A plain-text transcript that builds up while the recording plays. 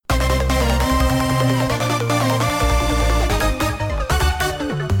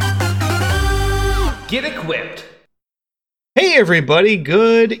Get equipped. Hey everybody,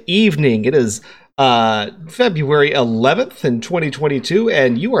 good evening. It is February 11th in 2022,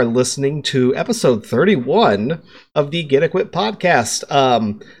 and you are listening to episode 31 of the Get Equipped podcast.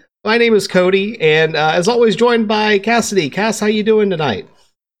 My name is Cody, and as always, joined by Cassidy. Cass, how you doing tonight?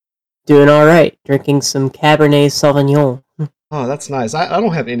 Doing all right. Drinking some Cabernet Sauvignon. Oh, that's nice. I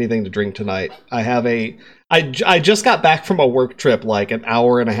don't have anything to drink tonight. I just got back from a work trip like an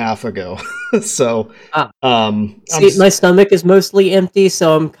hour and a half ago. So, my stomach is mostly empty,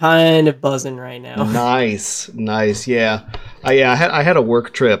 so I'm kind of buzzing right now. Nice. Yeah. I had a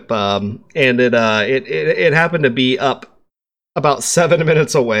work trip, and it happened to be up about 7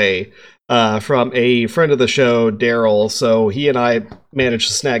 minutes away from a friend of the show, Daryl. So he and I managed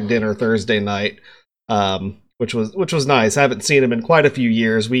to snag dinner Thursday night, which was nice. I haven't seen him in quite a few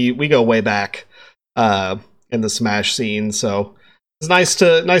years. We go way back in the Smash scene, so it's nice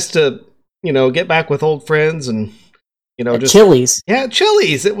to get back with old friends and just Chili's. Yeah,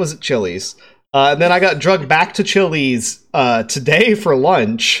 Chili's. It was at Chili's. And then I got drugged back to Chili's today for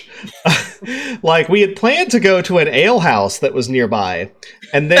lunch. Like, we had planned to go to an ale house that was nearby.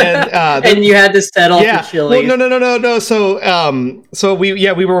 And then... and you had to settle for Chili's. Well, no. So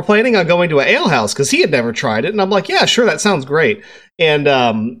we were planning on going to an ale house because he had never tried it. And I'm like, yeah, sure, that sounds great.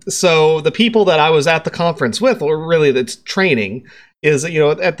 And so the people that I was at the conference with, or really that's training... is,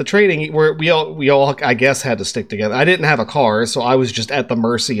 at the training where we all I guess had to stick together. I didn't have a car, so I was just at the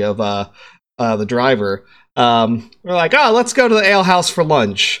mercy of the driver. We're like, let's go to the ale house for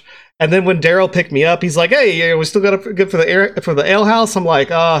lunch. And then when Daryl picked me up, he's like, hey, we still got to good for the ale house. I'm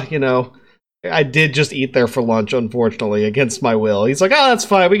like, I did just eat there for lunch, unfortunately, against my will. He's like, that's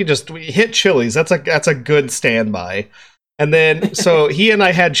fine. We hit Chili's. That's a good standby. And then, so he and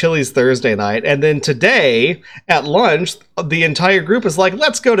I had Chili's Thursday night, and then today, at lunch, the entire group is like,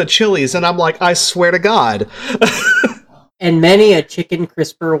 let's go to Chili's, and I'm like, I swear to God. And many a chicken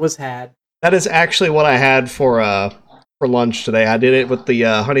crisper was had. That is actually what I had for lunch today. I did it with the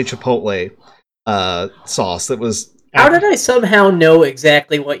honey chipotle sauce. That was... How did I somehow know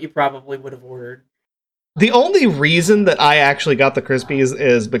exactly what you probably would have ordered? The only reason that I actually got the Crispies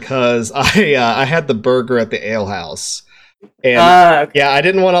is because I had the burger at the ale house. And okay. I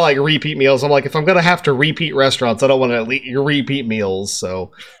didn't want to repeat meals. I'm like, if I'm gonna have to repeat restaurants, I don't want to repeat meals.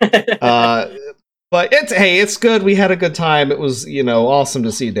 So, but it's good. We had a good time. It was awesome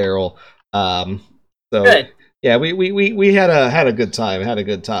to see Daryl. So good. Yeah, we had a good time.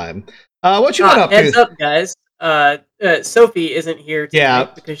 What you been up to? Heads up, guys. Sophie isn't here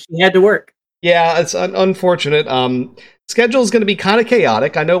tonight because she had to work. Yeah, it's unfortunate. Schedule is going to be kind of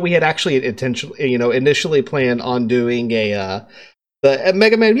chaotic. I know we had actually initially planned on doing the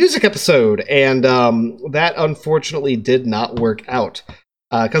Mega Man music episode, and that unfortunately did not work out.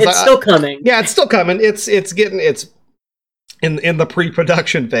 It's still coming. Yeah, it's still coming. It's in the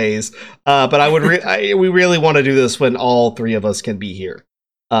pre-production phase. But we really want to do this when all three of us can be here.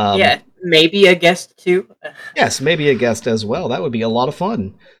 Maybe a guest too. Yes, maybe a guest as well. That would be a lot of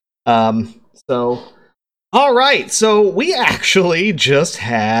fun. All right, so we actually just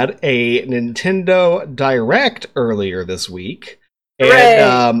had a Nintendo Direct earlier this week.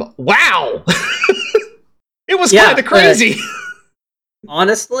 And, wow! It was kind of crazy.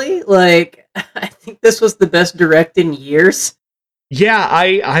 Honestly, I think this was the best Direct in years. Yeah,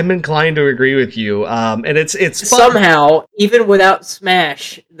 I'm inclined to agree with you. And it's fun. Somehow, even without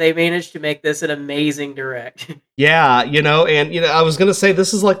Smash, they managed to make this an amazing Direct. Yeah, I was gonna say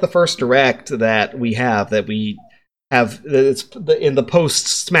this is like the first Direct that we have it's in the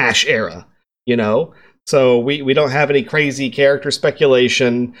post Smash era. So we don't have any crazy character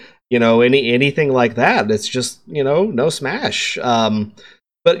speculation. Anything like that. It's just no Smash.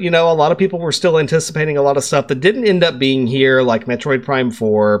 But, a lot of people were still anticipating a lot of stuff that didn't end up being here, like Metroid Prime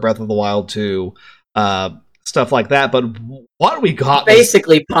 4, Breath of the Wild 2, stuff like that. But what we got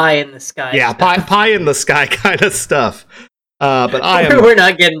basically pie in the sky. Yeah, pie in the sky kind of stuff. But we're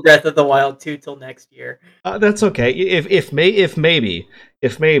not getting Breath of the Wild 2 till next year. That's okay. If maybe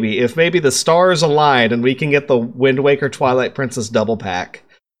the stars align and we can get the Wind Waker Twilight Princess double pack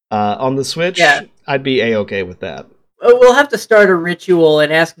on the Switch, I'd be A-okay with that. We'll have to start a ritual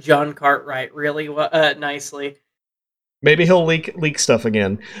and ask John Cartwright really nicely. Maybe he'll leak stuff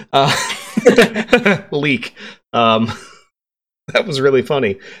again. Leak. That was really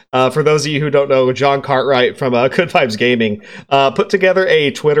funny. For those of you who don't know, John Cartwright from Good Vibes Gaming put together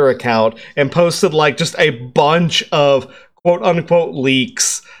a Twitter account and posted just a bunch of quote-unquote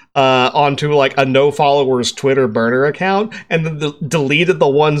leaks onto a no-followers Twitter burner account, and then deleted the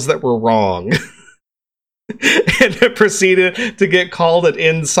ones that were wrong. and it proceeded to get called an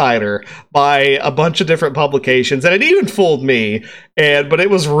insider by a bunch of different publications, and it even fooled me. But it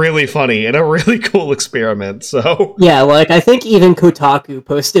was really funny and a really cool experiment. So yeah, like I think even Kotaku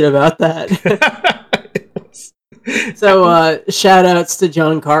posted about that. So shout outs to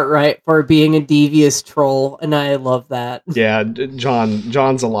John Cartwright for being a devious troll, and I love that. Yeah,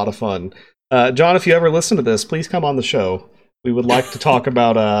 John's a lot of fun. John, if you ever listen to this, please come on the show. We would like to talk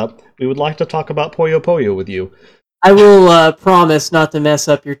about Puyo Puyo with you. I will promise not to mess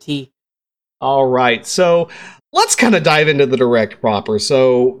up your tea. All right, so let's kind of dive into the Direct proper.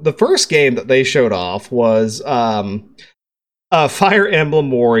 So the first game that they showed off was Fire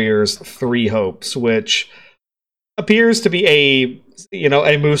Emblem Warriors 3 Hopes, which appears to be a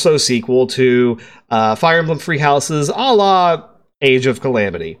Musou sequel to Fire Emblem Three Houses, a la Age of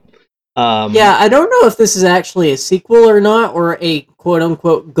Calamity. Yeah, I don't know if this is actually a sequel or not, or a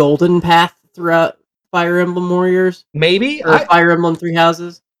quote-unquote golden path throughout Fire Emblem Warriors. Maybe. Or Fire Emblem Three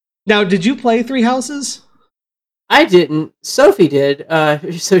Houses. Now, did you play Three Houses? I didn't. Sophie did,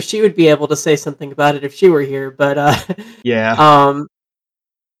 so she would be able to say something about it if she were here, but yeah.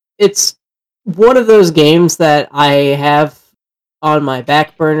 It's one of those games that I have on my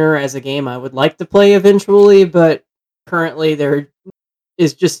back burner as a game I would like to play eventually, but currently there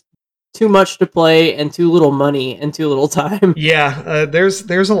is just too much to play and too little money and too little time. Yeah, there's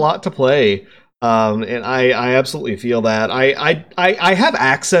a lot to play, and I absolutely feel that. I have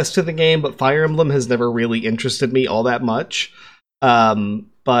access to the game, but Fire Emblem has never really interested me all that much.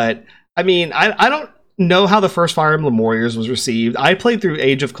 But I mean, I don't know how the first Fire Emblem Warriors was received. I played through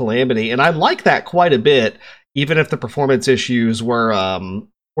Age of Calamity, and I like that quite a bit, even if the performance issues were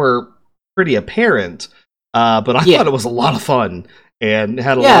pretty apparent. But I thought it was a lot of fun and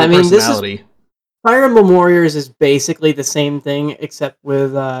had a lot of personality. Fire Emblem Warriors is basically the same thing, except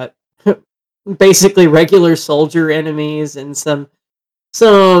with basically regular soldier enemies and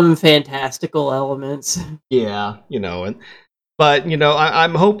some fantastical elements. Yeah, But,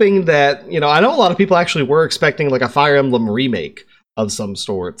 I'm hoping that, I know a lot of people actually were expecting like a Fire Emblem remake of some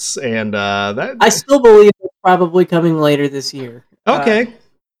sorts, and that... I still believe it's probably coming later this year. Okay.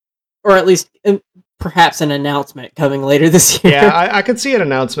 Or at least perhaps an announcement coming later this year. Yeah, I could see an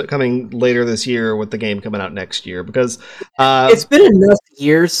announcement coming later this year with the game coming out next year, because... it's been enough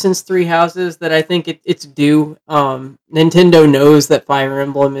years since Three Houses that I think it's due. Nintendo knows that Fire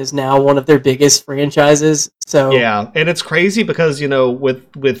Emblem is now one of their biggest franchises, so... Yeah, and it's crazy because,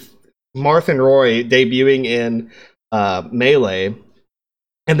 with Marth and Roy debuting in Melee,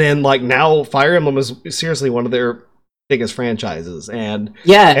 and then, like, now Fire Emblem is seriously one of their biggest franchises, and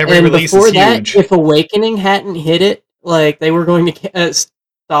every release is huge. If Awakening hadn't hit it, like, they were going to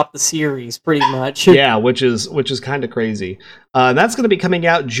stop the series pretty much. Yeah, which is kind of crazy. That's going to be coming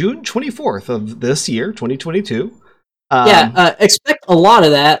out June 24th of this year, 2022. Expect a lot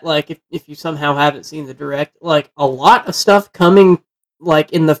of that. Like, if you somehow haven't seen the Direct, like, a lot of stuff coming,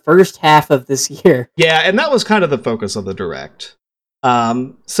 like, in the first half of this year. Yeah, and that was kind of the focus of the Direct.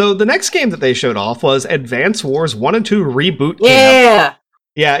 So the next game that they showed off was Advance Wars 1 and 2 Reboot Camp.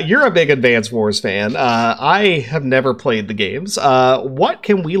 Yeah, you're a big Advance Wars fan. I have never played the games. What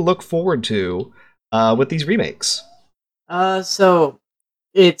can we look forward to with these remakes? So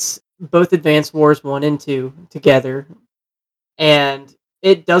it's both Advance Wars 1 and 2 together, and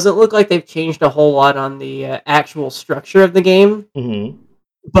it doesn't look like they've changed a whole lot on the actual structure of the game,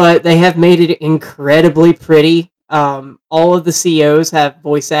 but they have made it incredibly pretty. All of the COs have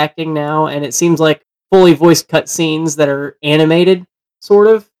voice acting now, and it seems like fully voiced cutscenes that are animated, sort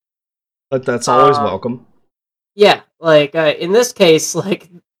of. But that's always welcome. Yeah, like, in this case, like,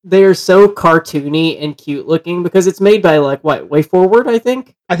 they're so cartoony and cute looking because it's made by, like, what, WayForward, I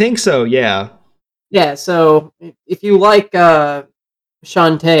think? I think so, yeah. Yeah, so if you like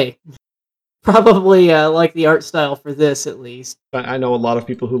Shantae, probably like the art style for this, at least. I know a lot of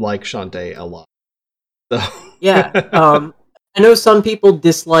people who like Shantae a lot. So. Yeah, I know some people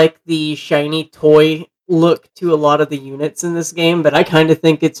dislike the shiny toy look to a lot of the units in this game, but I kind of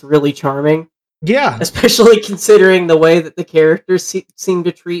think it's really charming. Yeah. Especially considering the way that the characters seem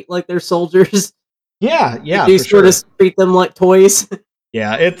to treat, like, their soldiers. Yeah, They sort of treat them like toys.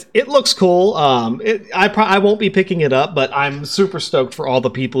 Yeah, it looks cool. I won't be picking it up, but I'm super stoked for all the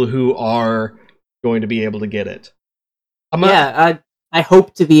people who are going to be able to get it. I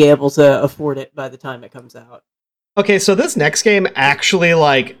hope to be able to afford it by the time it comes out. Okay, so this next game actually,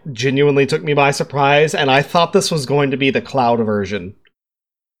 like, genuinely took me by surprise, and I thought this was going to be the cloud version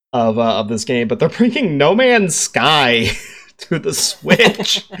of this game, but they're bringing No Man's Sky to the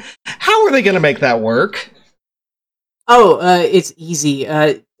Switch. How are they going to make that work? Oh, it's easy.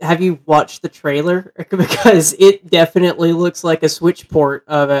 have you watched the trailer? Because it definitely looks like a Switch port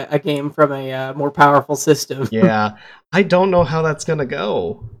of a game from a more powerful system. Yeah, I don't know how that's gonna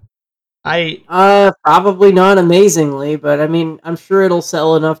go. Probably not amazingly, but I mean, I'm sure it'll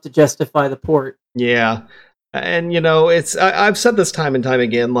sell enough to justify the port. Yeah. And I've said this time and time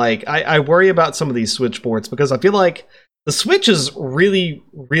again, like I worry about some of these Switch ports because I feel like the Switch is really,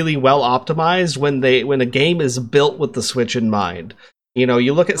 really well optimized when a game is built with the Switch in mind.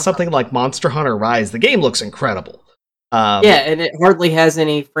 You look at something like Monster Hunter Rise, the game looks incredible. Yeah, and it hardly has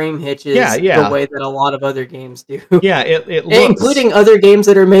any frame hitches the way that a lot of other games do. Yeah, it looks... including other games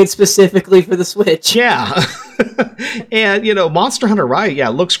that are made specifically for the Switch. Yeah. And, Monster Hunter Rise,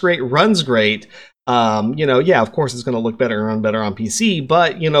 looks great, runs great. Of course it's going to look better and run better on PC,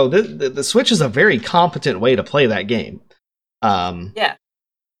 but, the Switch is a very competent way to play that game. Yeah.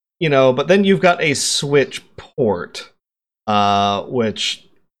 But then you've got a Switch port, which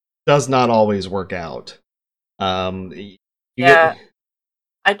does not always work out. I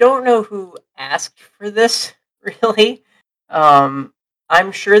don't know who asked for this, really. I'm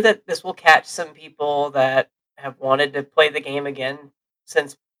sure that this will catch some people that have wanted to play the game again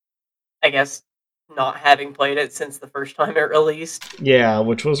since, I guess, not having played it since the first time it released. Yeah,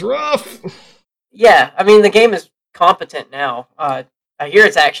 which was rough. Yeah, I mean, the game is competent now. I hear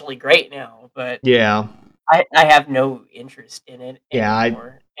it's actually great now, but yeah, I have no interest in it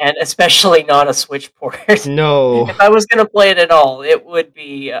anymore. And especially not a Switch port. No. If I was going to play it at all, it would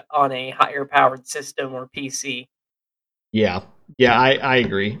be on a higher powered system or PC. Yeah, I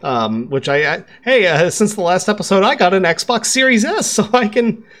agree. Since the last episode, I got an Xbox Series S, so I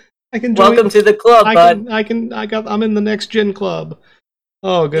can join. Welcome to the club, bud. I'm in the next gen club.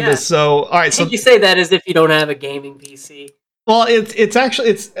 Oh goodness. Yeah. So all right. So you say that as if you don't have a gaming PC. Well, it's actually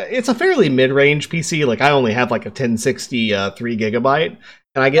it's a fairly mid range PC. Like I only have like a 1060 3 gigabyte,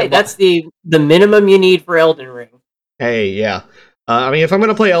 and I get that's the minimum you need for Elden Ring. Hey, yeah. I mean, if I'm going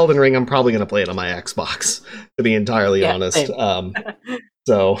to play Elden Ring, I'm probably going to play it on my Xbox, to be entirely honest.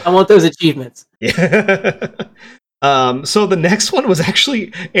 So I want those achievements. Yeah. So the next one was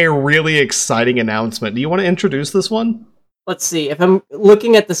actually a really exciting announcement. Do you want to introduce this one? Let's see. If I'm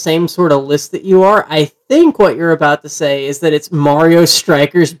looking at the same sort of list that you are, I think what you're about to say is that it's Mario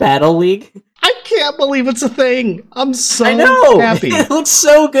Strikers Battle League. I can't believe it's a thing. I'm so happy. It looks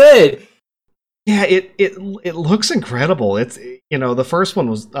so good. Yeah, it looks incredible. It's the first one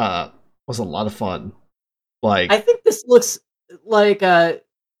was a lot of fun. Like I think this looks like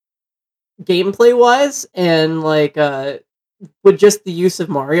gameplay wise and like with just the use of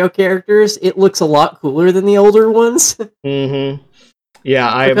Mario characters, it looks a lot cooler than the older ones. Mm-hmm.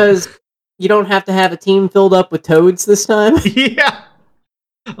 Yeah, because you don't have to have a team filled up with toads this time. Yeah.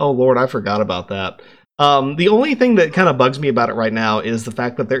 Oh Lord, I forgot about that. The only thing that kind of bugs me about it right now is the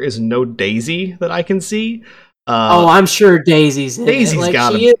fact that there is no Daisy that I can see. I'm sure Daisy's in Daisy's it. Like,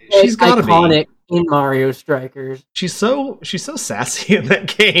 gotta she's gotta iconic be in Mario Strikers. She's so sassy in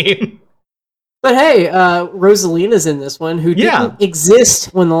that game. But hey, Rosalina's in this one, who didn't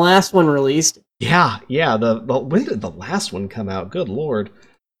exist when the last one released. Yeah. When did the last one come out? Good Lord,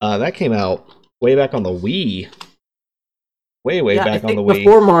 that came out way back on the Wii. Way back on the Wii,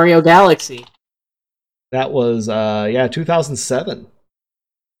 before Mario Galaxy. That was 2007.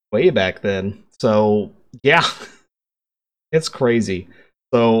 Way back then. So yeah, it's crazy.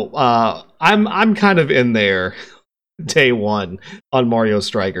 So I'm kind of in there. Day one on Mario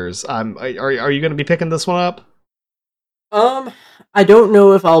Strikers. Are you going to be picking this one up? I don't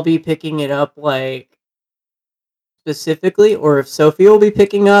know if I'll be picking it up like specifically, or if Sophie will be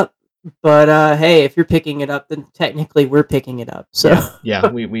picking up. But hey, if you're picking it up, then technically we're picking it up. So yeah,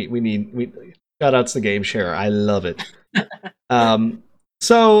 we need shout outs to Game Share. I love it.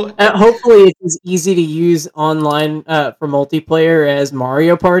 So hopefully it's as easy to use online for multiplayer as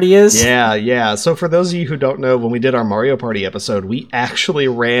Mario Party is. Yeah. So for those of you who don't know, when we did our Mario Party episode, we actually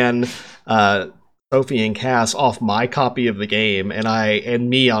ran Sophie and Cass off my copy of the game, and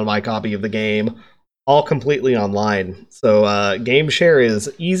me on my copy of the game, all completely online. So GameShare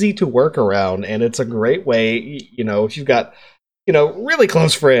is easy to work around, and it's a great way, if you've got really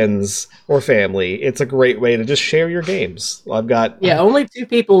close friends or family, it's a great way to just share your games. I've got only 2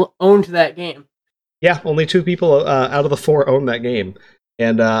 people owned that game. Yeah, only 2 people out of the 4 own that game,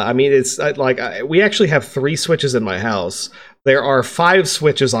 and I mean it's we actually have 3 Switches in my house. There are 5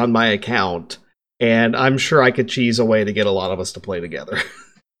 Switches on my account, and I'm sure I could cheese a way to get a lot of us to play together.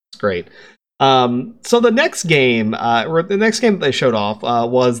 It's great. So the next game that they showed off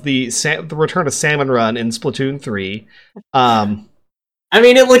was the return of Salmon Run in Splatoon 3. I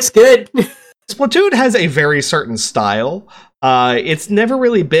mean, it looks good. Splatoon has a very certain style It's never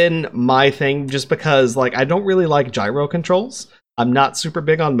really been my thing, just because like I don't really like gyro controls. I'm not super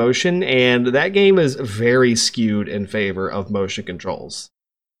big on motion, and that game is very skewed in favor of motion controls.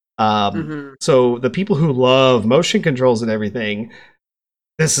 So the people who love motion controls and everything,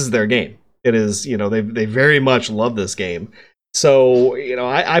 this is their game. It is, they very much love this game. So,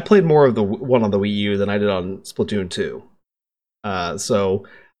 I played more of the one on the Wii U than I did on Splatoon 2. So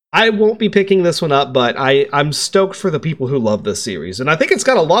I won't be picking this one up, but I'm stoked for the people who love this series. And I think it's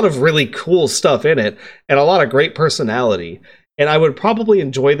got a lot of really cool stuff in it, and a lot of great personality. And I would probably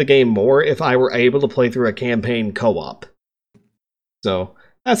enjoy the game more if I were able to play through a campaign co-op. So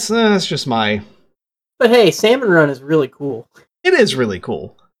that's just my... But hey, Salmon Run is really cool. It is really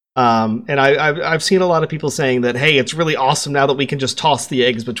cool. And I've seen a lot of people saying that, hey, it's really awesome now that we can just toss the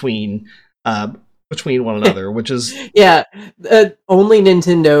eggs between one another, which is... Yeah, only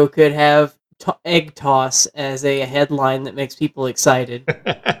Nintendo could have egg toss as a headline that makes people excited.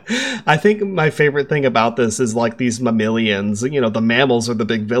 I think my favorite thing about this is like these mammalians, the mammals are the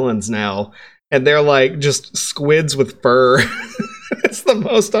big villains now, and they're like just squids with fur. It's the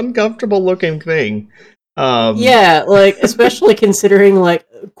most uncomfortable looking thing. Yeah, like especially considering like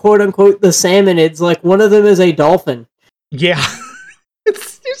quote unquote the salmonids, like one of them is a dolphin. Yeah.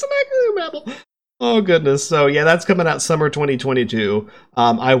 It's an actual mammal. Oh goodness. So yeah, that's coming out summer 2022.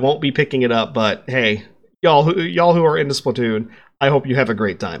 I won't be picking it up, but hey, y'all who are into Splatoon, I hope you have a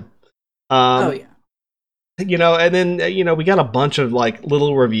great time. Oh yeah. And then we got a bunch of like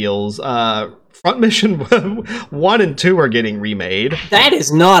little reveals. Front Mission 1 and 2 are getting remade. That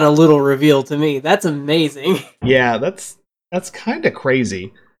is not a little reveal to me. That's amazing. Yeah, that's kind of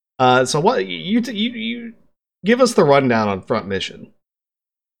crazy. So what you give us the rundown on Front Mission?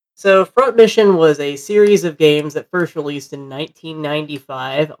 So Front Mission was a series of games that first released in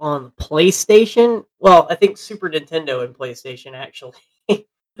 1995 on PlayStation. Well, I think Super Nintendo and PlayStation actually.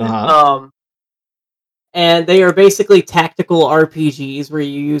 Uh-huh. And they are basically tactical RPGs where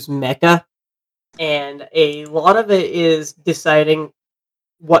you use mecha. And a lot of it is deciding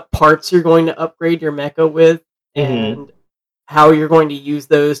what parts you're going to upgrade your mecha with and how you're going to use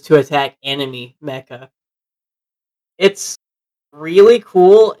those to attack enemy mecha. It's really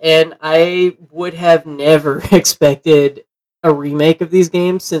cool, and I would have never expected a remake of these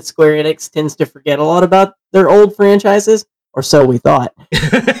games since Square Enix tends to forget a lot about their old franchises, or so we thought.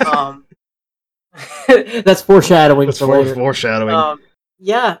 That's foreshadowing. That's foreshadowing. I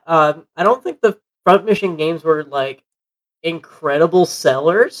don't think the Front Mission games were like incredible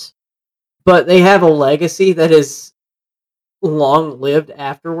sellers, but they have a legacy that is long-lived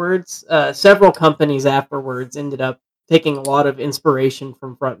afterwards. Several companies afterwards ended up taking a lot of inspiration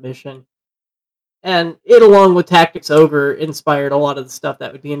from Front Mission. And it, along with Tactics Ogre, inspired a lot of the stuff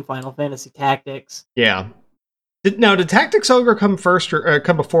that would be in Final Fantasy Tactics. Yeah. Did Tactics Ogre come first or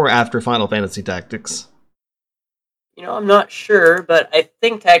come before or after Final Fantasy Tactics? I'm not sure, but I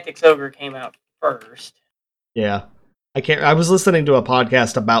think Tactics Ogre came out first. Yeah. I was listening to a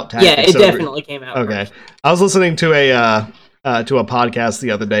podcast about Tactics Ogre. Yeah, it definitely came out first. I was listening to a podcast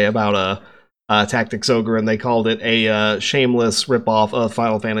the other day about Tactics Ogre, and they called it a shameless ripoff of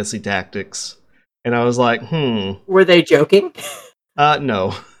Final Fantasy Tactics. And I was like, Were they joking?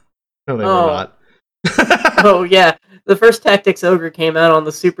 No. No, they were not. Oh, yeah. The first Tactics Ogre came out on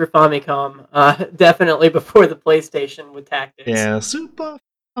the Super Famicom, definitely before the PlayStation with Tactics. Yeah, super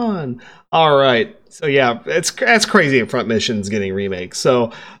fun. All right. So, yeah, that's crazy if Front Mission's getting remakes.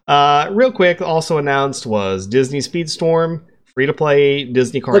 So, real quick, also announced was Disney Speedstorm, free-to-play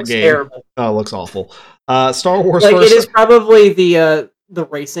Disney kart game. Terrible. Oh, looks awful. Star Wars It is probably the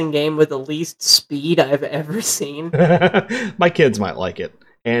racing game with the least speed I've ever seen. My kids might like it.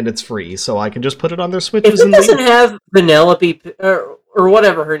 And it's free, so I can just put it on their Switches. If it doesn't have Vanellope, or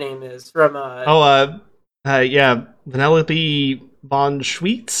whatever her name is, from... Vanellope von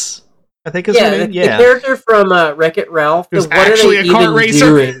Schweetz, I think is her name. The character from Wreck-It Ralph. Who's actually a kart racer.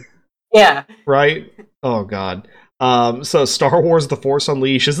 Doing? Yeah. Right? Oh, God. So Star Wars The Force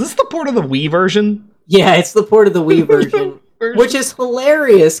Unleashed. Is this the port of the Wii version? Yeah, it's the port of the Wii version. Which is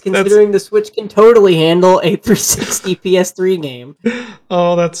hilarious, considering the Switch can totally handle a 360 PS3 game.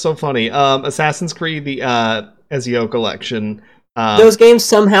 Oh, that's so funny. Assassin's Creed, the Ezio collection. Those games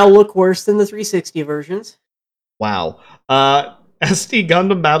somehow look worse than the 360 versions. Wow. SD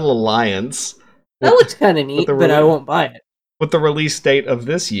Gundam Battle Alliance. That looks kind of neat, but I won't buy it. With the release date of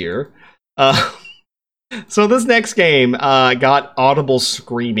this year. So this next game got audible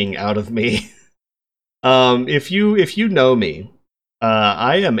screaming out of me. If you know me,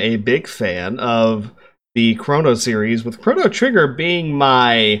 I am a big fan of the Chrono series, with Chrono Trigger being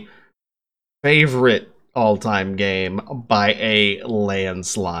my favorite all-time game by a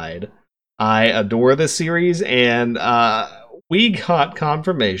landslide. I adore this series, and we got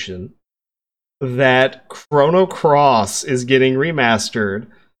confirmation that Chrono Cross is getting remastered.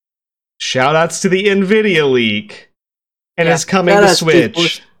 Shoutouts to the NVIDIA leak. And it's coming to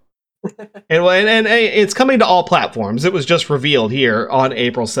Switch. and it's coming to all platforms. It was just revealed here on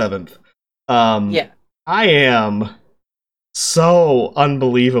April 7th. I am so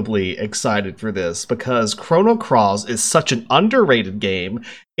unbelievably excited for this because Chrono Cross is such an underrated game.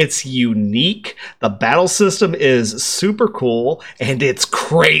 It's unique. The battle system is super cool, and it's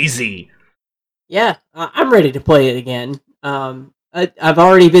crazy. Yeah, I'm ready to play it again. I've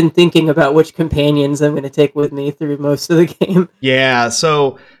already been thinking about which companions I'm going to take with me through most of the game. Yeah,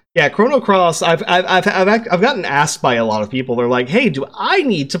 so Chrono Cross. I've gotten asked by a lot of people. They're like, "Hey, do I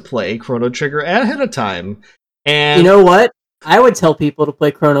need to play Chrono Trigger ahead of time?" And you know what? I would tell people to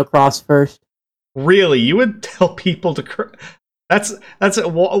play Chrono Cross first. Really, you would tell people to? That's it.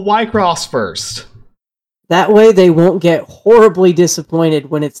 Why Cross first? That way, they won't get horribly disappointed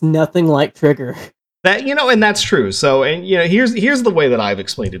when it's nothing like Trigger. That and that's true. So, here's the way that I've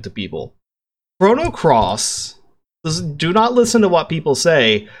explained it to people. Chrono Cross. Do not listen to what people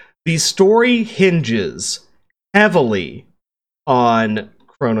say. The story hinges heavily on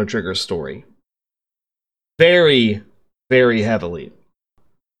Chrono Trigger's story. Very, very heavily.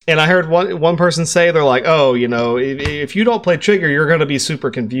 And I heard one person say, they're like, "Oh, if you don't play Trigger, you're going to be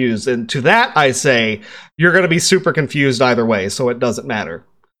super confused." And to that, I say, you're going to be super confused either way, so it doesn't matter.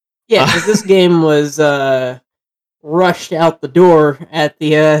 Yeah, because this game was rushed out the door at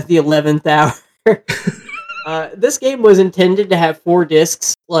the 11th hour. This game was intended to have 4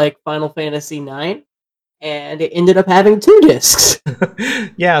 discs, like Final Fantasy IX, and it ended up having 2 discs.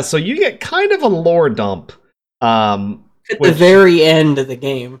 Yeah, so you get kind of a lore dump. At the very end of the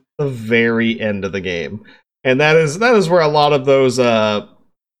game. The very end of the game. And that is where a lot of those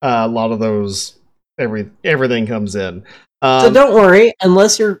everything comes in. So don't worry,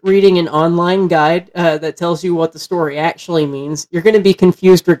 unless you're reading an online guide that tells you what the story actually means, you're going to be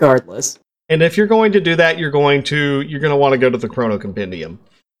confused regardless. And if you're going to do that, you're going to want to go to the Chrono Compendium.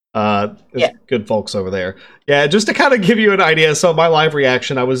 Good folks over there. Yeah, just to kind of give you an idea. So my live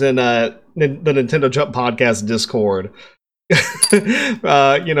reaction, I was in the Nintendo Jump Podcast Discord.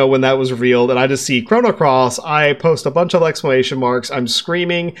 When that was revealed, and I just see Chrono Cross. I post a bunch of exclamation marks. I'm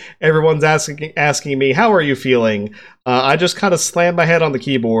screaming. Everyone's asking me, "How are you feeling?" I just kind of slam my head on the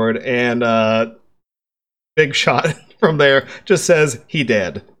keyboard, and Big Shot from there just says, "He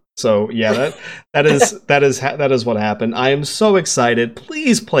dead." So yeah, that is what happened. I am so excited.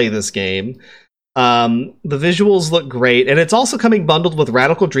 Please play this game. The visuals look great, and it's also coming bundled with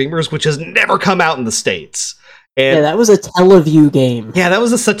Radical Dreamers, which has never come out in the States. And that was a Teleview game. Yeah, that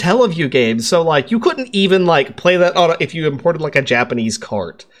was a Satellaview game. So you couldn't even play that on if you imported a Japanese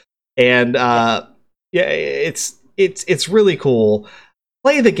cart. And it's really cool.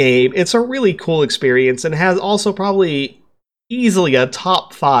 Play the game. It's a really cool experience, and has also probably easily a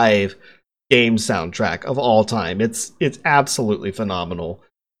top 5 game soundtrack of all time. It's absolutely phenomenal.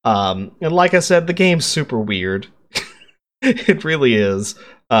 And like I said, the game's super weird. It really is.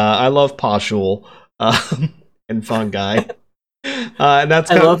 I love Poshul. And Fun Guy. And that's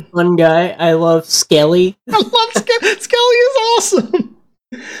I love Fun Guy. I love Skelly. I love Skelly. Skelly is awesome.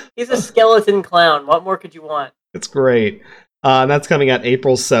 He's a skeleton clown. What more could you want? It's great. And that's coming out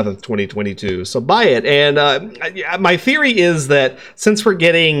April 7th, 2022. So buy it. And my theory is that since we're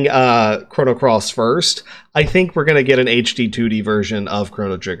getting Chrono Cross first, I think we're going to get an HD 2D version of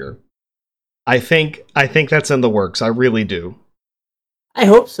Chrono Trigger. I think that's in the works. I really do. I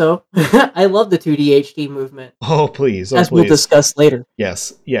hope so. I love the 2D HD movement. Oh, please. As we'll discuss later.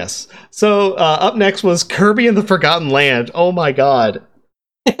 Yes. So, up next was Kirby and the Forgotten Land. Oh my god.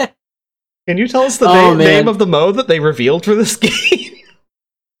 Can you tell us the name of the mode that they revealed for this game?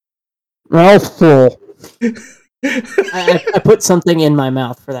 Mouthful. I put something in my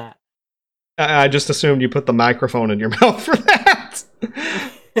mouth for that. I just assumed you put the microphone in your mouth for that.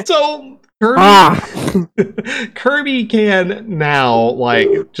 So... Kirby can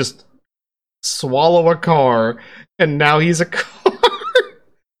now just swallow a car, and now he's a car.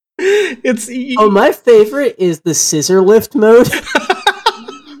 My favorite is the scissor lift mode.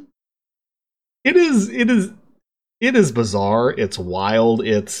 It is bizarre. It's wild.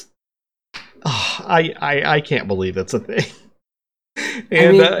 It's I can't believe it's a thing.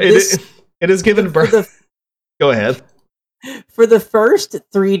 And it is given birth. Go ahead. For the first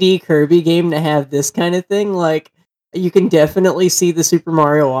 3D Kirby game to have this kind of thing, you can definitely see the Super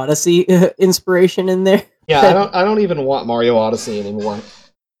Mario Odyssey inspiration in there. Yeah, I don't even want Mario Odyssey anymore.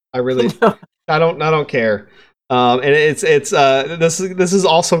 I really, I don't care. And it's this is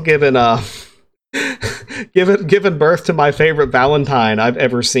also given given birth to my favorite Valentine I've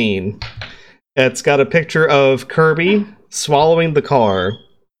ever seen. It's got a picture of Kirby swallowing the car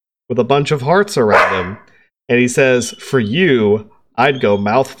with a bunch of hearts around him, and he says, "For you, I'd go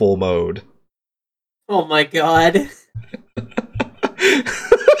mouthful mode." Oh my god.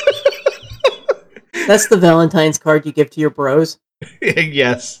 That's the Valentine's card you give to your bros?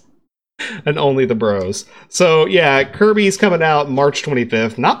 Yes. And only the bros. So, yeah, Kirby's coming out March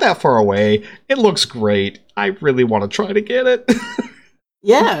 25th. Not that far away. It looks great. I really want to try to get it.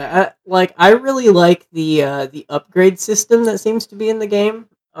 Yeah, I really like the upgrade system that seems to be in the game.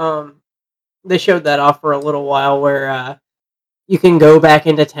 They showed that off for a little while where you can go back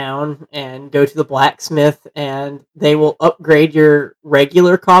into town and go to the blacksmith and they will upgrade your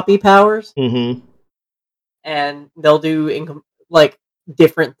regular copy powers. Mm-hmm. And they'll do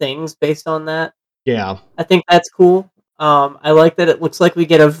different things based on that. Yeah. I think that's cool. I like that it looks like we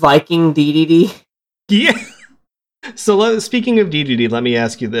get a Viking DDD. Yeah. So speaking of DDD, let me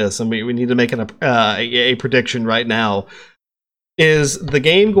ask you this. I mean, we need to make a prediction right now. Is the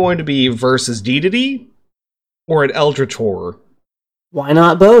game going to be versus DDD or an Eldritch Horror? Why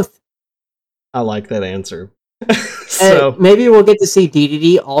not both? I like that answer. So maybe we'll get to see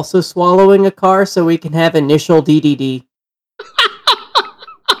DDD also swallowing a car so we can have initial DDD.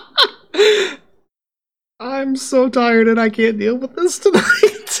 I'm so tired and I can't deal with this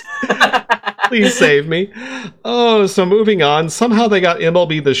tonight. Please save me. Oh, so moving on. Somehow they got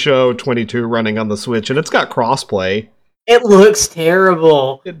MLB The Show 22 running on the Switch, and it's got crossplay. It looks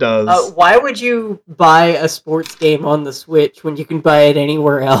terrible. It does. Why would you buy a sports game on the Switch when you can buy it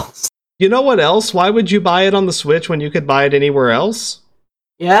anywhere else? You know what else? Why would you buy it on the Switch when you could buy it anywhere else?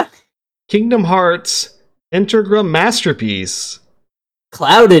 Yeah? Kingdom Hearts Integra Masterpiece.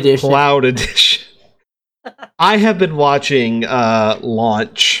 Cloud Edition. Cloud Edition. I have been watching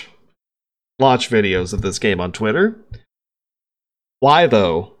launch videos of this game on Twitter. Why,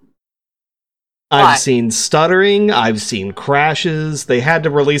 though? I've seen stuttering. I've seen crashes. They had to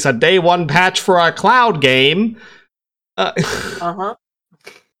release a day one patch for a cloud game. Uh-huh.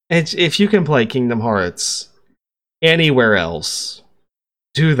 If you can play Kingdom Hearts anywhere else,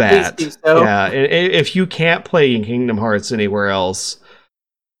 do that. Please do so. Yeah, if you can't play Kingdom Hearts anywhere else,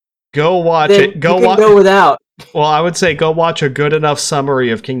 go watch it. Go without. Well, I would say go watch a good enough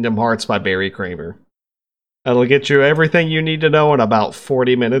summary of Kingdom Hearts by Barry Kramer. That'll get you everything you need to know in about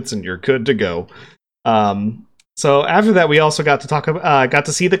 40 minutes, and you're good to go. So after that, we also got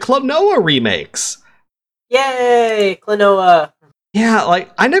to see the Klonoa remakes. Yay, Klonoa! Yeah,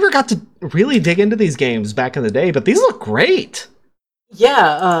 I never got to really dig into these games back in the day, but these look great.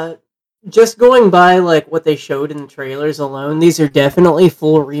 Yeah, just going by what they showed in the trailers alone, these are definitely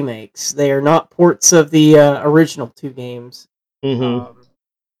full remakes. They are not ports of the original two games. Mm-hmm.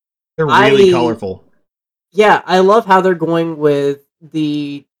 They're really colorful. Yeah, I love how they're going with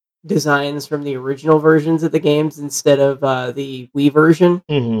the designs from the original versions of the games instead of the Wii version.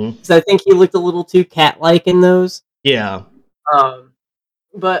 Mm-hmm. Because I think he looked a little too cat-like in those. Yeah.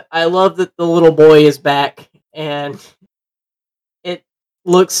 But I love that the little boy is back, and it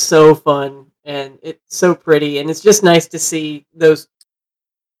looks so fun, and it's so pretty, and it's just nice to see those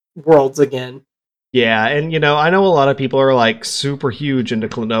worlds again. Yeah, and I know a lot of people are super huge into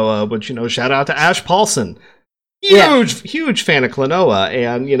Klonoa, but shout out to Ash Paulson. Huge fan of Klonoa,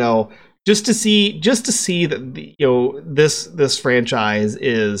 and just to see that this franchise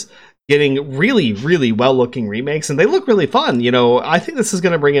is getting really, really well-looking remakes, and they look really fun. I think this is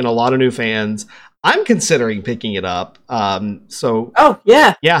going to bring in a lot of new fans. I'm considering picking it up. Oh,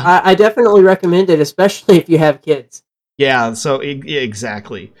 yeah. Yeah. I definitely recommend it, especially if you have kids. Yeah, so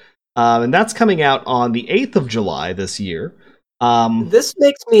exactly. And that's coming out on the 8th of July this year. This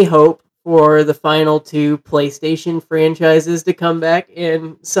makes me hope for the final two PlayStation franchises to come back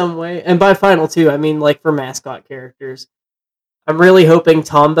in some way. And by final two, I mean for mascot characters. I'm really hoping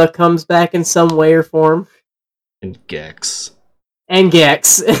Tomba comes back in some way or form. And Gex. You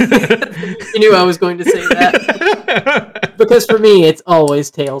knew I was going to say that. Because for me, it's always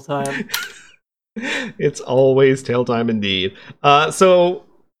tail time. It's always tail time indeed. So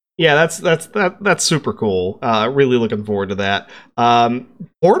yeah, that's super cool. Really looking forward to that.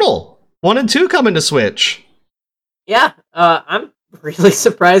 Portal 1 and 2 coming to Switch. Yeah, I'm really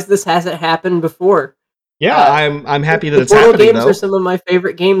surprised this hasn't happened before. Yeah, I'm happy that it's Portal happening. Games are some of my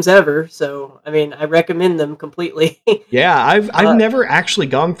favorite games ever, so I recommend them completely. Yeah, I've never actually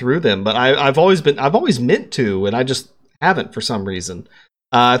gone through them, but I've always meant to, and I just haven't for some reason.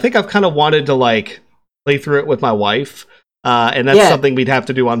 I think I've kind of wanted to play through it with my wife, and that's Yeah. something we'd have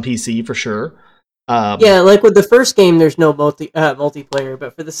to do on PC for sure. Yeah, like with the first game, there's no multiplayer,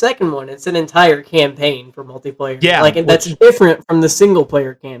 but for the second one, it's an entire campaign for multiplayer. Yeah, like that's different from the single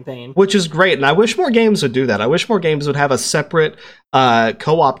player campaign, which is great. And I wish more games would do that. I wish more games would have a separate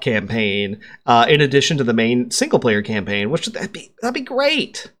co-op campaign in addition to the main single player campaign. Which that'd be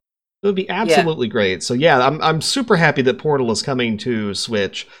great. It would be absolutely great. So yeah, I'm super happy that Portal is coming to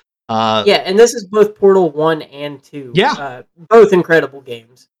Switch. Yeah, and this is both Portal 1 and 2. Yeah. Both incredible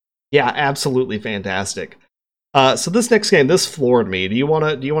games. Yeah, absolutely fantastic. So this next game, this floored me. Do you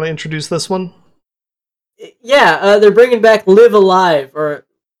want to introduce this one? Yeah, they're bringing back Live Alive, or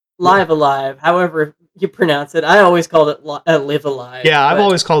Live Alive, however you pronounce it. I always called it Live Alive. Yeah, I've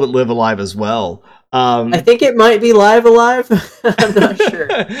always called it Live Alive as well. I think it might be Live Alive. I'm not sure.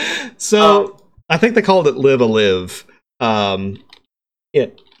 So I think they called it Live Alive. In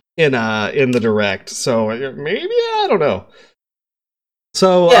the direct. So maybe, I don't know.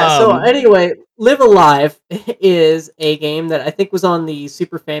 So yeah. So anyway, Live Alive is a game that I think was on the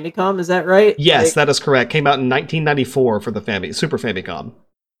Super Famicom. Is that right? Yes, that is correct. Came out in 1994 for the Super Famicom.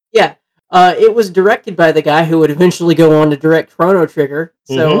 Yeah. It was directed by the guy who would eventually go on to direct Chrono Trigger.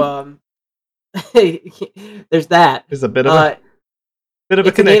 So there's that. There's a bit of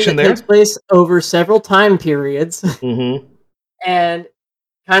a connection there. It takes place over several time periods, and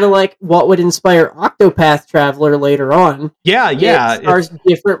kind of like what would inspire Octopath Traveler later on. Yeah. It stars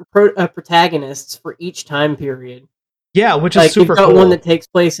different protagonists for each time period. Yeah, which is super cool. You've got one that takes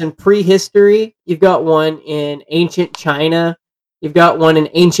place in prehistory. You've got one in ancient China. You've got one in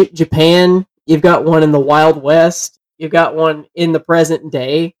ancient Japan. You've got one in the Wild West. You've got one in the present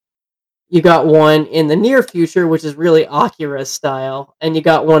day. You got one in the near future, which is really Akira style, and you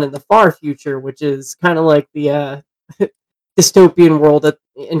got one in the far future, which is kind of like the dystopian world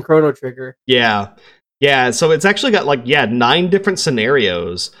in Chrono Trigger. Yeah. So it's actually got 9 different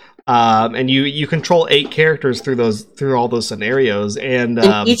scenarios, and you control 8 characters through all those scenarios, and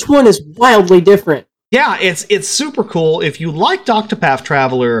each one is wildly different. Yeah, it's super cool. If you liked Octopath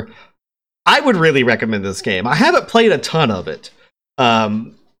Traveler, I would really recommend this game. I haven't played a ton of it.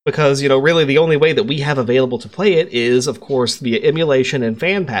 Because, really the only way that we have available to play it is, of course, via emulation and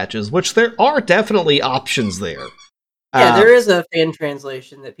fan patches, which there are definitely options there. Yeah, there is a fan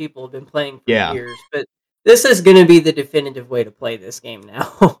translation that people have been playing for years, but this is going to be the definitive way to play this game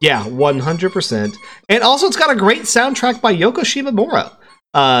now. Yeah, 100%. And also, it's got a great soundtrack by Yoko Shimomura.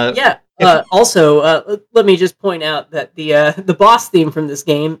 Also, let me just point out that the boss theme from this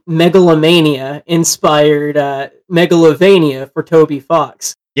game, Megalomania, inspired Megalovania for Toby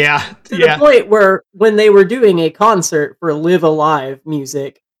Fox. Yeah. To the point where when they were doing a concert for Live Alive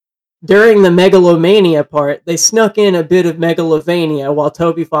music, during the Megalomania part, they snuck in a bit of Megalovania while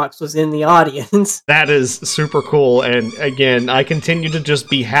Toby Fox was in the audience. That is super cool, and again, I continue to just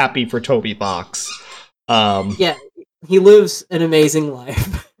be happy for Toby Fox. Yeah, he lives an amazing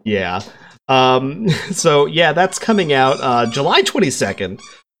life. Yeah. So, that's coming out July 22nd,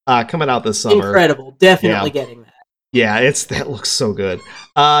 coming out this summer. Incredible. Definitely getting that. Yeah, that looks so good.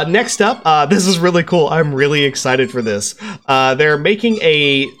 Next up, this is really cool. I'm really excited for this.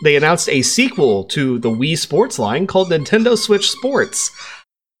 They announced a sequel to the Wii Sports line called Nintendo Switch Sports.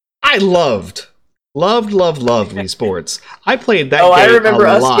 I loved Wii Sports. I played that game a lot. I remember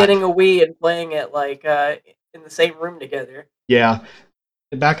us getting a Wii and playing it in the same room together. Yeah,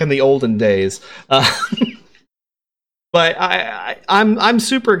 back in the olden days. But I'm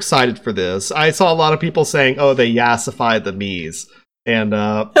super excited for this. I saw a lot of people saying, "Oh, they yassified the Miis," and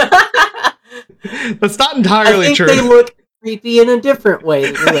that's not entirely true. They look creepy in a different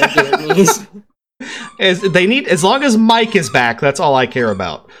way than the regular Miis. As long as Mike is back, that's all I care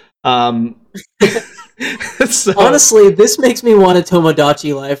about. So, honestly, this makes me want a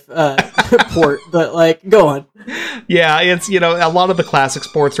Tomodachi Life port, but go on. Yeah, it's a lot of the classic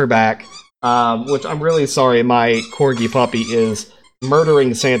sports are back. Which I'm really sorry, my corgi puppy is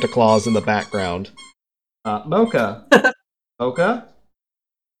murdering Santa Claus in the background. Mocha. Mocha?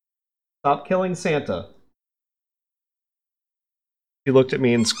 Stop killing Santa. He looked at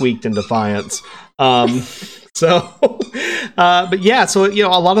me and squeaked in defiance. But yeah, so,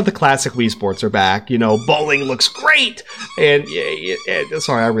 a lot of the classic Wii Sports are back. Bowling looks great! And,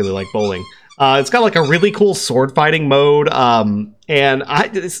 sorry, I really like bowling. It's got, a really cool sword fighting mode, and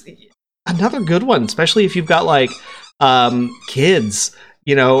another good one, especially if you've got kids,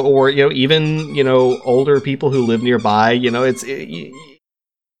 or even older people who live nearby.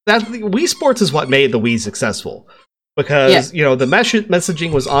 That Wii Sports is what made the Wii successful, because the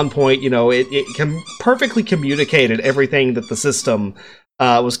messaging was on point. It perfectly communicated everything that the system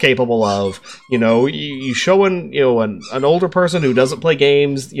was capable of. You showing an older person who doesn't play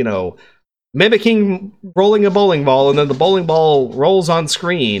games, mimicking rolling a bowling ball, and then the bowling ball rolls on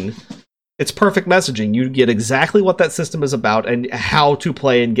screen. It's perfect messaging. You get exactly what that system is about and how to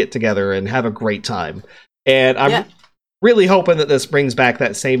play and get together and have a great time. And I'm really hoping that this brings back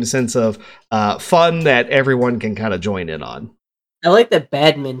that same sense of fun that everyone can kind of join in on. I like that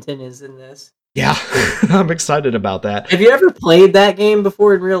badminton is in this. Yeah, I'm excited about that. Have you ever played that game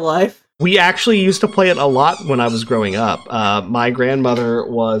before in real life? We actually used to play it a lot when I was growing up. My grandmother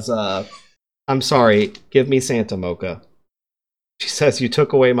was... I'm sorry, give me Santa, Mocha. She says you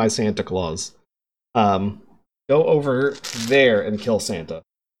took away my Santa Claus. Go over there and kill Santa.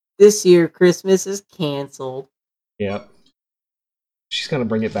 This year, Christmas is canceled. Yep. She's gonna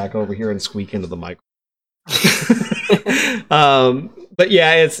bring it back over here and squeak into the mic. But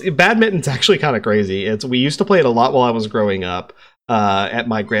yeah, badminton's actually kind of crazy. We used to play it a lot while I was growing up at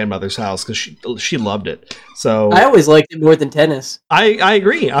my grandmother's house because she loved it. So I always liked it more than tennis. I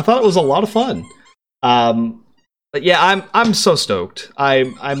agree. I thought it was a lot of fun. But yeah, I'm so stoked.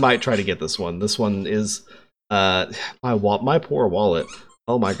 I might try to get this one. This one is my poor wallet.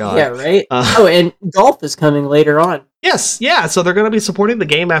 Oh my god. Yeah, right? And golf is coming later on. Yes, yeah. So they're going to be supporting the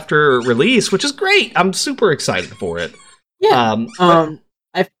game after release, which is great. I'm super excited for it. Yeah.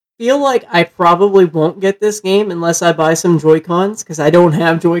 I feel like I probably won't get this game unless I buy some Joy-Cons, because I don't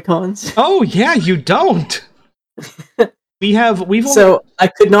have Joy-Cons. Oh yeah, you don't. So I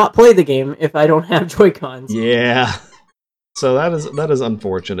could not play the game if I don't have Joy-Cons. Yeah. So that is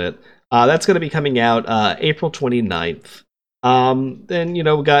unfortunate. That's going to be coming out April 29th. Then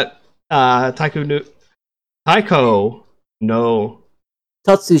we got Taiko no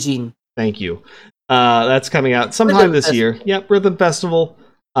Tatsujin. Thank you. That's coming out sometime this year. Yep, Rhythm Festival.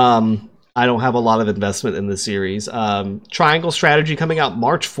 I don't have a lot of investment in this series. Triangle Strategy coming out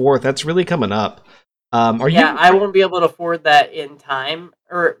March 4th. That's really coming up. I won't be able to afford that in time,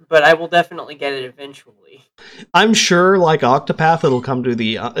 but I will definitely get it eventually. I'm sure, like Octopath, it'll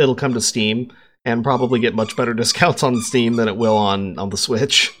come to Steam and probably get much better discounts on Steam than it will on the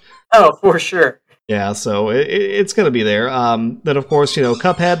Switch. Oh, for sure. Yeah, so it's going to be there. Then, of course,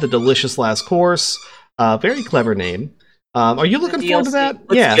 Cuphead, The Delicious Last Course. Very clever name. Are you looking forward to that?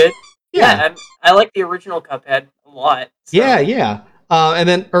 Looks good. Yeah, I like the original Cuphead a lot. So. Yeah. And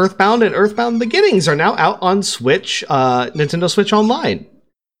then Earthbound and Earthbound Beginnings are now out on Switch, Nintendo Switch Online.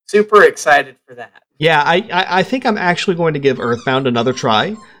 Super excited for that. Yeah, I think I'm actually going to give Earthbound another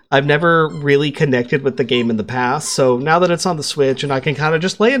try. I've never really connected with the game in the past, so now that it's on the Switch and I can kind of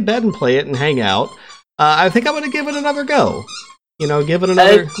just lay in bed and play it and hang out, I think I'm going to give it another go. Give it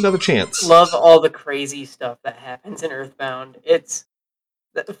another chance. Love all the crazy stuff that happens in Earthbound. It's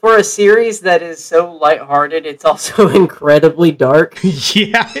for a series that is so lighthearted, it's also incredibly dark.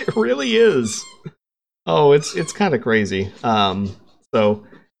 Yeah, it really is. Oh, it's kind of crazy. So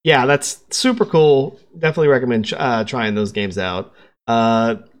yeah, that's super cool. Definitely recommend trying those games out.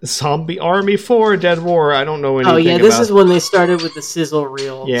 Zombie Army 4 Dead War. I don't know anything. Oh yeah, this is when they started with the sizzle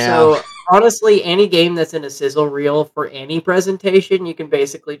reel. Yeah. So honestly, any game that's in a sizzle reel for any presentation, you can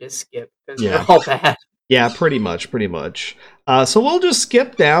basically just skip because they're all bad. Yeah, pretty much. So we'll just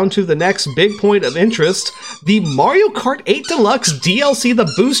skip down to the next big point of interest: the Mario Kart 8 Deluxe DLC,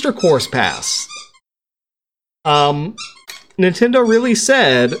 the Booster Course Pass. Nintendo really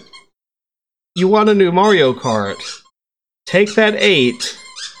said, "You want a new Mario Kart? Take that 8,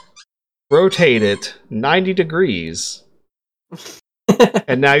 rotate it 90 degrees,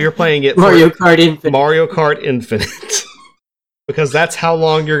 and now you're playing it Mario Kart Infinite. Because that's how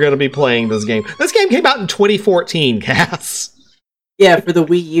long you're going to be playing this game. This game came out in 2014, Cass. Yeah, for the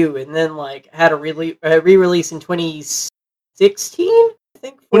Wii U, and then had a re-release in 2016, I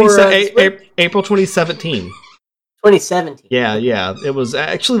think. April 2017. 2017. Yeah. It was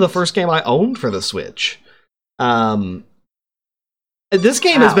actually the first game I owned for the Switch. This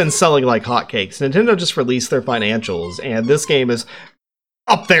game has been selling like hotcakes. Nintendo just released their financials, and this game is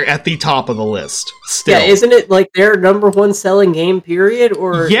up there at the top of the list. Still. Yeah, isn't it like their number one selling game, period?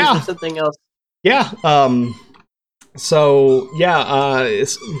 Or is there something else? Yeah.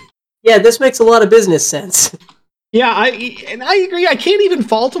 This makes a lot of business sense. Yeah, I agree. I can't even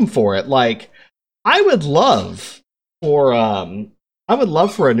fault them for it. Like, I would love for a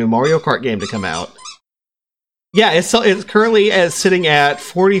new Mario Kart game to come out. Yeah, it's currently sitting at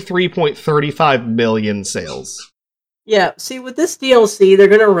 43.35 million sales. Yeah, see, with this DLC, they're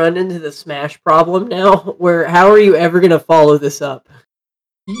going to run into the Smash problem now, where how are you ever going to follow this up?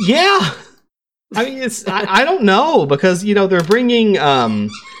 Yeah. I mean, I don't know, because, they're bringing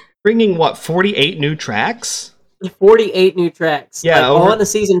 48 new tracks? 48 new tracks. Yeah, on a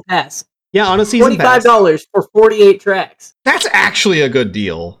season pass. Yeah, on a season pass. $25 for 48 tracks. That's actually a good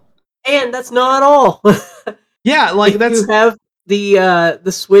deal. And that's not all. Yeah, like if you have the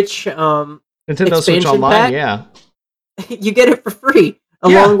Switch Nintendo Switch Online, pack, yeah. You get it for free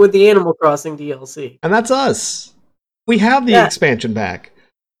along with the Animal Crossing DLC. And that's us. We have the expansion pack.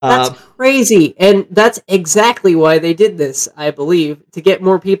 That's crazy. And that's exactly why they did this, I believe, to get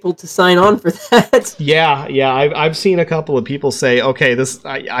more people to sign on for that. Yeah. I've seen a couple of people say, okay,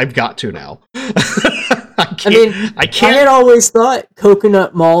 I've got to now. I had always thought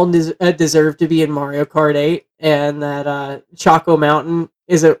Coconut Mall deserved to be in Mario Kart 8, and that Choco Mountain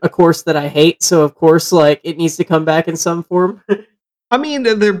is a course that I hate, so of course, it needs to come back in some form. I mean,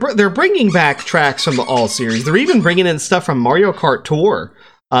 they're bringing back tracks from the All series. They're even bringing in stuff from Mario Kart Tour,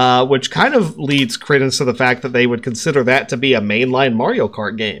 which kind of leads credence to the fact that they would consider that to be a mainline Mario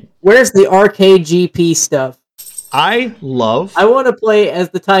Kart game. Where's the arcade GP stuff? I want to play as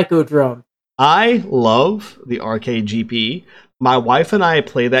the Taiko Drum. I love the arcade GP. My wife and I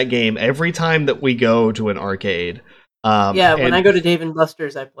play that game every time that we go to an arcade. When I go to Dave &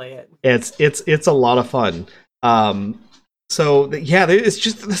 Buster's, I play it. It's a lot of fun.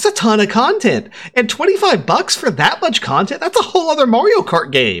 There's a ton of content, and $25 for that much content. That's a whole other Mario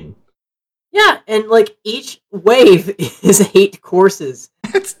Kart game. Yeah, and each wave is 8 courses.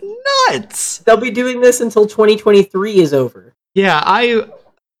 That's nuts. They'll be doing this until 2023 is over. Yeah,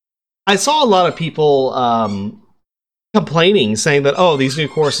 I saw a lot of people complaining, saying that, these new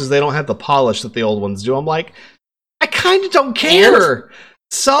courses, they don't have the polish that the old ones do. I'm like, I kind of don't care.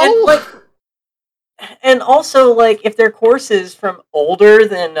 And also, if they're courses from older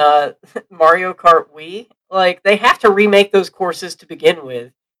than Mario Kart Wii, they have to remake those courses to begin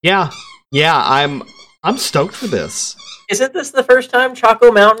with. Yeah, I'm stoked for this. Isn't this the first time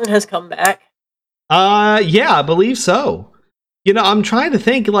Choco Mountain has come back? Yeah, I believe so. I'm trying to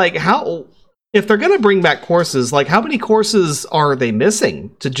think, how... If they're going to bring back courses, how many courses are they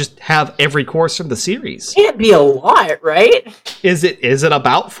missing to just have every course from the series? Can't be a lot, right? Is it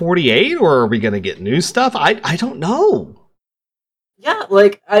about 48, or are we going to get new stuff? I don't know. Yeah,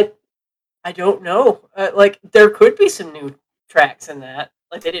 I don't know. There could be some new tracks in that.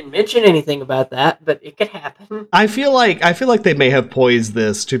 They didn't mention anything about that, but it could happen. I feel like they may have poised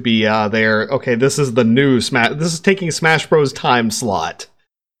this to be okay, this is the new Smash. This is taking Smash Bros. Time slot.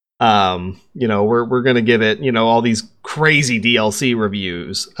 We're gonna give it, all these crazy DLC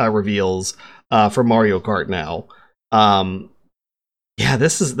reveals for Mario Kart now.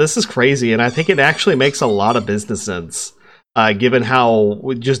 This is crazy, and I think it actually makes a lot of business sense, given how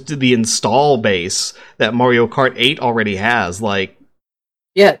just the install base that Mario Kart 8 already has.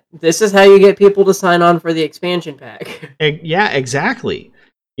 Yeah, this is how you get people to sign on for the expansion pack. Yeah, exactly.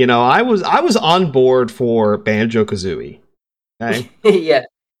 I was on board for Banjo-Kazooie. Okay. Yeah.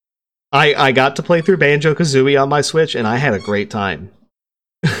 I got to play through Banjo-Kazooie on my Switch, and I had a great time.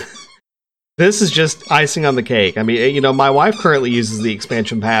 This is just icing on the cake. I mean, my wife currently uses the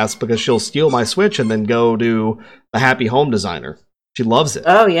expansion pass because she'll steal my Switch and then go to the Happy Home Designer. She loves it.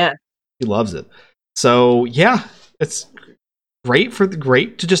 Oh, yeah. She loves it. So, yeah, it's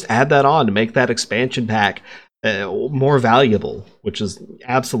great to just add that on to make that expansion pack more valuable, which is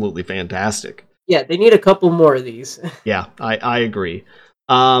absolutely fantastic. Yeah, they need a couple more of these. Yeah, I agree.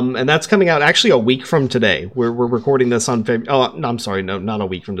 And that's coming out actually a week from today. We're recording this on I'm sorry, no, not a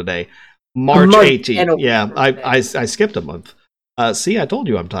week from today. March 18th. Yeah, I skipped a month. See, I told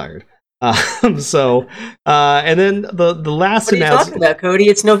you I'm tired. And then the last announcement. What are you talking about, Cody?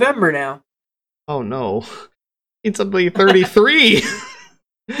 It's November now. Oh no, it's only 33.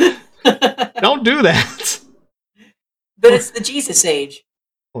 Don't do that. But it's the Jesus age.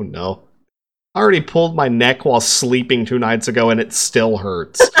 Oh no. I already pulled my neck while sleeping 2 nights ago, and it still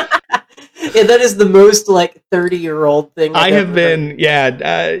hurts. Yeah, that is the most 30-year-old thing I have been. Yeah,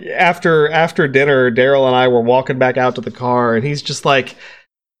 after dinner, Daryl and I were walking back out to the car, and he's just like,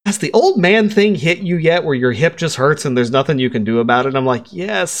 "Has the old man thing hit you yet? Where your hip just hurts and there's nothing you can do about it?" And I'm like,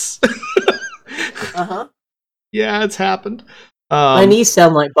 "Yes." Uh-huh. Yeah, it's happened. My knees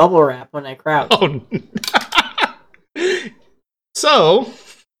sound like bubble wrap when I crouch. Oh. So.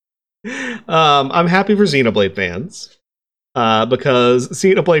 I'm happy for Xenoblade fans because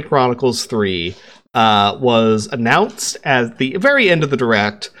Xenoblade Chronicles 3 was announced at the very end of the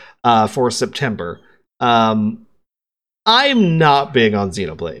Direct for September. I'm not big on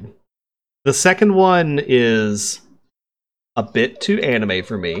Xenoblade. The second one is a bit too anime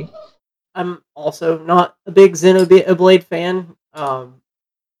for me. I'm also not a big Xenoblade fan,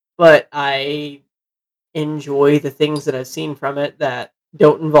 but I enjoy the things that I've seen from it that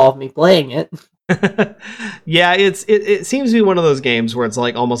don't involve me playing it. Yeah, it seems to be one of those games where it's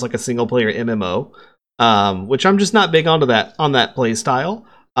like almost like a single player MMO, which I'm just not big onto that play style.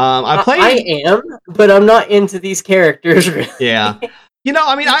 I am, but I'm not into these characters. Really. Yeah.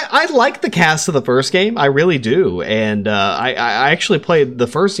 I mean, I like the cast of the first game. I really do. And I actually played the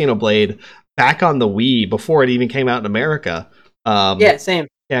first Xenoblade back on the Wii before it even came out in America. Yeah, same.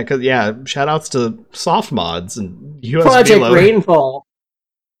 Yeah, shout outs to soft mods and USB Project loader. Rainfall.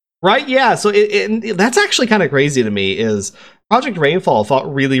 Right, yeah. So that's actually kind of crazy to me is Project Rainfall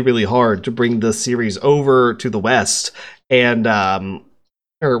fought really, really hard to bring this series over to the West and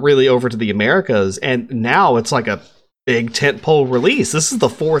or really over to the Americas, and now it's like a big tentpole release. This is the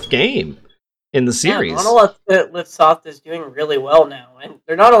 4th game in the series. Yeah, Monolith Soft is doing really well now, and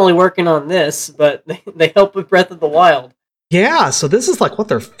they're not only working on this, but they help with Breath of the Wild. Yeah, so this is like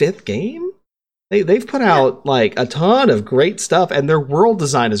their 5th game. They've put out like a ton of great stuff, and their world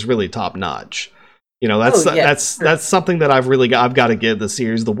design is really top notch. That's something that I've got to give the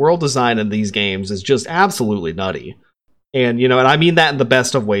series. The world design in these games is just absolutely nutty, and and I mean that in the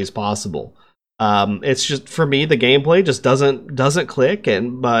best of ways possible. It's just for me the gameplay just doesn't click,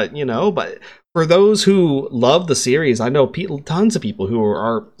 but for those who love the series, I know tons of people who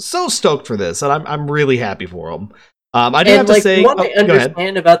are so stoked for this, and I'm really happy for them. I do have to say, from what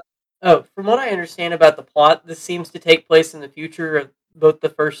I understand about the plot, this seems to take place in the future of both the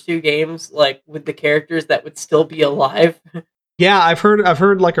first 2 games, like with the characters that would still be alive. Yeah, I've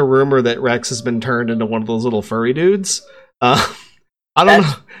heard like a rumor that Rex has been turned into one of those little furry dudes. I don't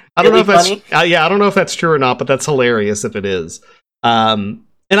know. I don't know if that's I don't know if that's true or not, but that's hilarious if it is. And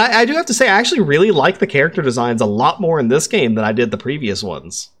I do have to say, I actually really like the character designs a lot more in this game than I did the previous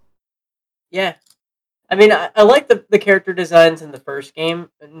ones. Yeah. I mean, I like the character designs in the first game,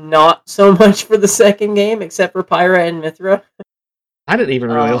 not so much for the second game, except for Pyra and Mithra. I didn't even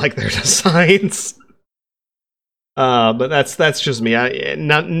really like their designs. But that's just me.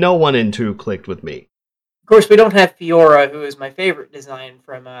 No 1 and 2 clicked with me. Of course, we don't have Fiora, who is my favorite design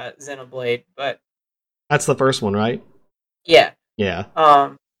from Xenoblade, but... That's the first one, right? Yeah. Yeah.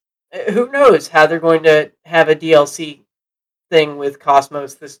 Who knows how they're going to have a DLC thing with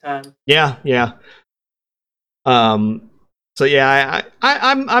Cosmos this time. Yeah. So yeah,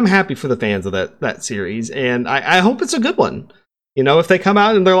 I'm happy for the fans of that series, and I hope it's a good one. If they come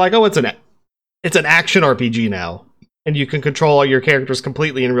out and they're like, oh, it's an action RPG now, and you can control all your characters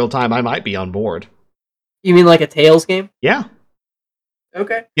completely in real time, I might be on board. You mean like a Tales game? Yeah.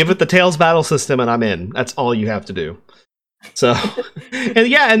 Okay. Give it the Tales battle system, and I'm in. That's all you have to do. So, and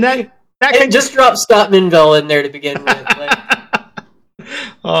yeah, and that can just drop Scott Minville in there to begin with. Like.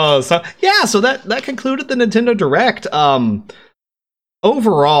 So that concluded the Nintendo Direct.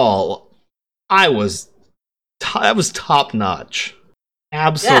 Overall, that was top notch,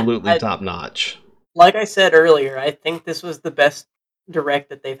 absolutely top notch. Like I said earlier, I think this was the best Direct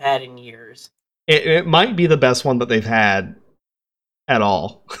that they've had in years. It might be the best one that they've had at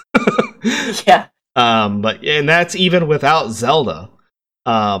all. Yeah. And that's even without Zelda.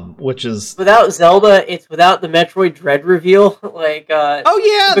 Which is without Zelda, it's without the Metroid Dread reveal. Like, they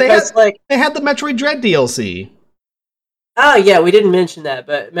had the Metroid Dread DLC. Oh yeah, we didn't mention that,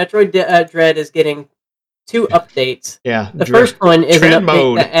 but Metroid Dread is getting 2 updates. Yeah, the first one is an update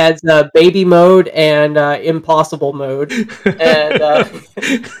mode that adds baby mode and impossible mode, and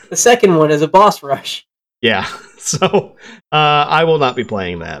the second one is a boss rush. Yeah, so I will not be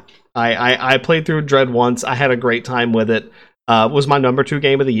playing that. I played through Dread once. I had a great time with it. It was my number 2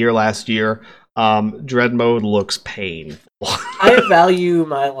 game of the year last year. Dread mode looks painful. I value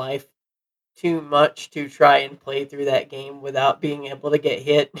my life too much to try and play through that game without being able to get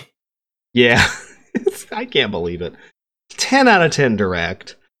hit. Yeah, I can't believe it. 10 out of 10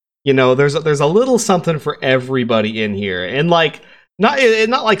 Direct. There's a little something for everybody in here, and like not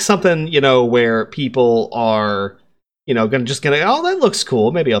like something where people are gonna oh, that looks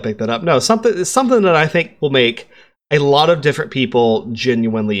cool, maybe I'll pick that up. No, something that I think will make a lot of different people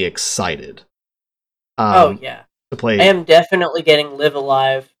genuinely excited. To play. I am definitely getting Live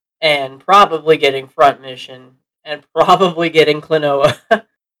Alive, and probably getting Front Mission, and probably getting Klonoa.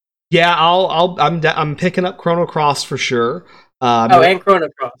 Yeah, I'm picking up Chrono Cross for sure. And Chrono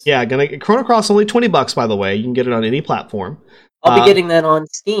Cross. Yeah, Chrono Cross only $20 by the way. You can get it on any platform. I'll be getting that on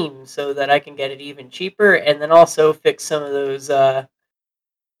Steam so that I can get it even cheaper, and then also fix some of those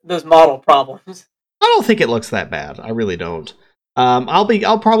model problems. I don't think it looks that bad. I really don't.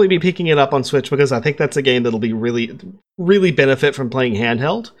 I'll probably be picking it up on Switch because I think that's a game that'll be really, really benefit from playing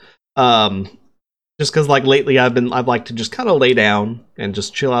handheld. Just because like lately I've liked to just kind of lay down and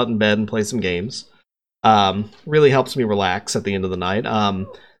just chill out in bed and play some games. Really helps me relax at the end of the night.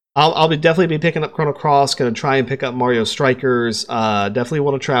 I'll definitely be picking up Chrono Cross. Going to try and pick up Mario Strikers. Definitely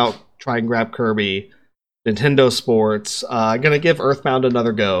want to try and grab Kirby. Nintendo Sports. Going to give Earthbound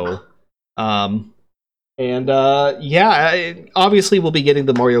another go. Obviously we'll be getting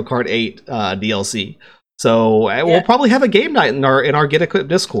the Mario Kart 8 DLC. So we'll probably have a game night in our Get Equipped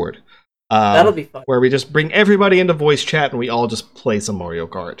Discord. That'll be fun. Where we just bring everybody into voice chat and we all just play some Mario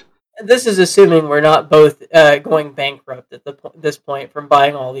Kart. This is assuming we're not both going bankrupt at this point from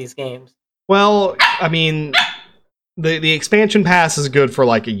buying all these games. Well, I mean, the expansion pass is good for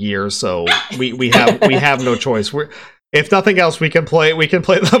like a year, so we have no choice. If nothing else, we can play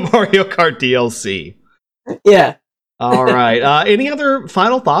the Mario Kart DLC. Yeah. All right. Any other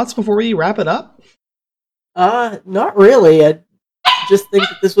final thoughts before we wrap it up? Not really. I just think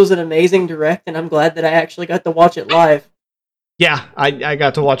that this was an amazing direct, and I'm glad that I actually got to watch it live. Yeah, I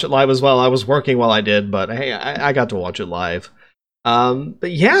got to watch it live as well. I was working while I did, but hey, I got to watch it live.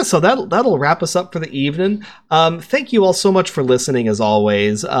 But yeah, so that'll wrap us up for the evening. Thank you all so much for listening, as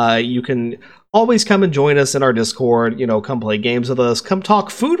always. You can always come and join us in our Discord. Come play games with us. Come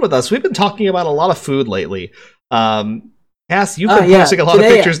talk food with us. We've been talking about a lot of food lately. Cass, you've been posting a lot of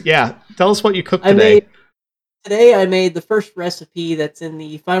pictures. Yeah, tell us what you cooked today. Today I made the first recipe that's in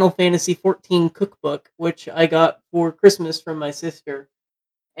the Final Fantasy XIV cookbook, which I got for Christmas from my sister.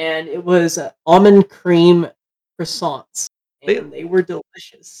 And it was almond cream croissants. And they were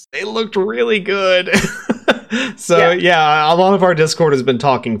delicious. They looked really good. So yeah, a lot of our Discord has been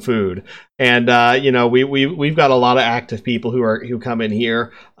talking food. And we've got a lot of active people who come in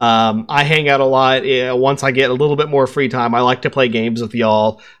here. I hang out a lot. Once I get a little bit more free time, I like to play games with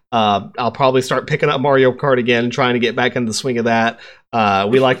y'all. I'll probably start picking up Mario Kart again and trying to get back into the swing of that.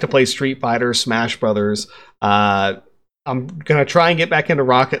 We like to play Street Fighter, Smash Brothers. I'm gonna try and get back into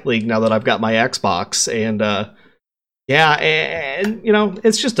Rocket League now that I've got my Xbox. And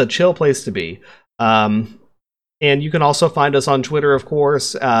it's just a chill place to be. And you can also find us on Twitter, of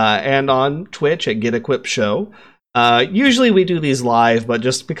course, and on Twitch at Get Equipped Show. Usually we do these live, but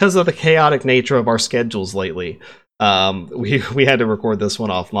just because of the chaotic nature of our schedules lately, we had to record this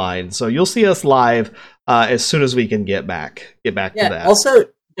one offline. So you'll see us live as soon as we can get back to that. Also,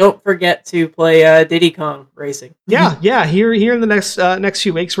 don't forget to play Diddy Kong Racing. Yeah. Here in the next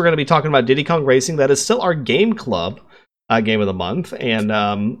few weeks, we're going to be talking about Diddy Kong Racing. That is still our game club game of the month, and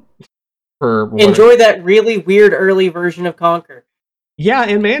enjoy that really weird early version of Conquer. Yeah,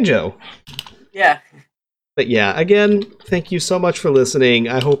 and Banjo. Yeah. But yeah, again, thank you so much for listening.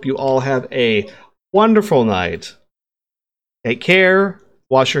 I hope you all have a wonderful night. Take care,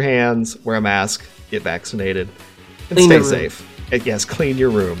 wash your hands, wear a mask, get vaccinated, and stay safe. And yes, clean your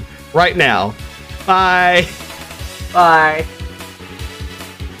room. Right now. Bye. Bye.